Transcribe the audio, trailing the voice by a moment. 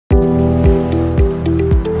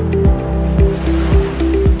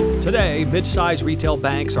Today, mid-size retail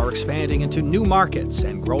banks are expanding into new markets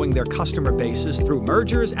and growing their customer bases through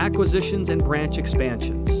mergers, acquisitions, and branch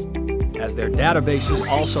expansions. As their databases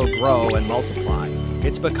also grow and multiply,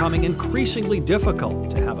 it's becoming increasingly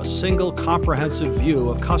difficult to have a single comprehensive view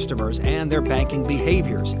of customers and their banking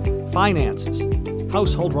behaviors, finances,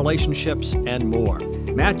 household relationships, and more.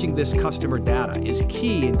 Matching this customer data is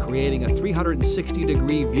key in creating a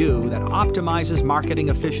 360-degree view that optimizes marketing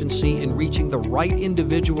efficiency in reaching the right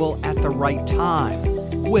individual at the right time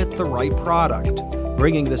with the right product.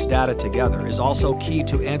 Bringing this data together is also key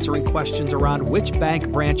to answering questions around which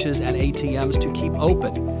bank branches and ATMs to keep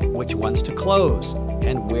open, which ones to close,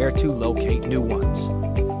 and where to locate new ones.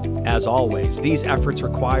 As always, these efforts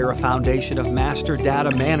require a foundation of master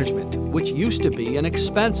data management, which used to be an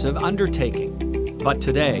expensive undertaking. But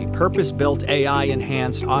today, purpose-built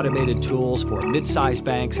AI-enhanced automated tools for mid-sized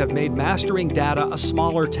banks have made mastering data a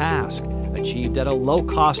smaller task, achieved at a low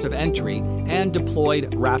cost of entry, and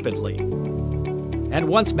deployed rapidly. And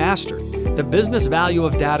once mastered, the business value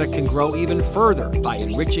of data can grow even further by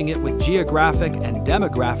enriching it with geographic and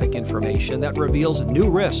demographic information that reveals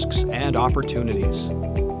new risks and opportunities.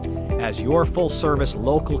 As your full-service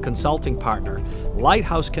local consulting partner,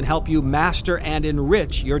 Lighthouse can help you master and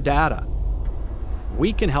enrich your data.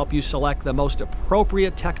 We can help you select the most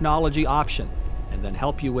appropriate technology option and then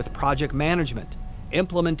help you with project management,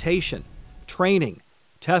 implementation, training,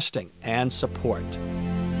 testing, and support.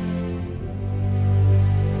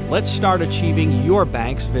 Let's start achieving your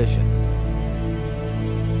bank's vision.